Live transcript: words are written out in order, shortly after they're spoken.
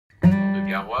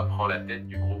Garoua prend la tête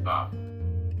du groupe A.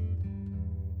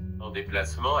 En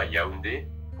déplacement à Yaoundé,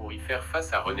 pour y faire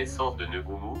face à Renaissance de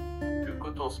Ngoumou, le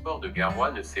Coton Sport de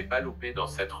Garoua ne s'est pas loupé dans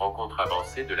cette rencontre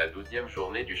avancée de la 12e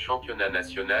journée du championnat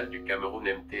national du Cameroun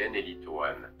MTN Elite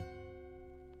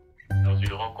 1. Dans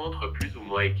une rencontre plus ou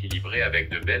moins équilibrée avec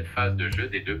de belles phases de jeu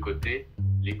des deux côtés,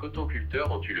 les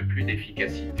cotonculteurs ont eu le plus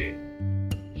d'efficacité.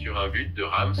 Sur un but de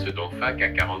Rams Donfak à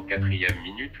 44e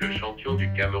minute, le champion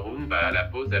du Cameroun va à la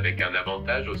pause avec un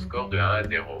avantage au score de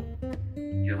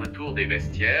 1-0. Du retour des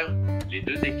vestiaires, les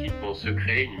deux équipes vont se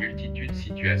créer une multitude de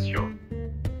situations.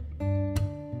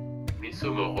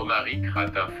 Messomo Romaric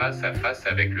rate un face-à-face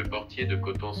avec le portier de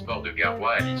Coton Sport de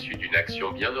Garoua à l'issue d'une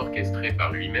action bien orchestrée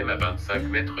par lui-même à 25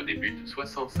 mètres des buts,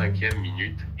 65e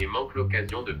minute, et manque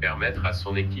l'occasion de permettre à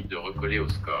son équipe de recoller au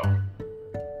score.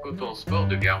 Coton Sport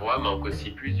de Garoua manque aussi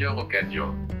plusieurs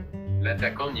occasions.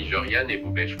 L'attaquant Nigerian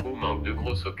Ebubechkwu manque deux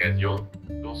grosses occasions,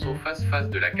 dont son face-face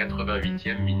de la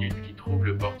 88e minute qui trouve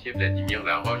le portier Vladimir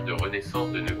Laroche de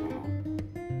Renaissance de Ngoumou.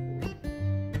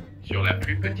 Sur la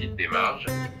plus petite des marges,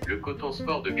 le Coton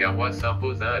Sport de Garoua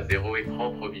s'impose 1-0 et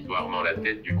prend provisoirement la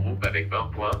tête du groupe avec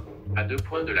 20 points, à 2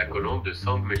 points de la colombe de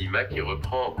Sang Melima qui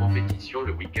reprend en compétition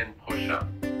le week-end prochain.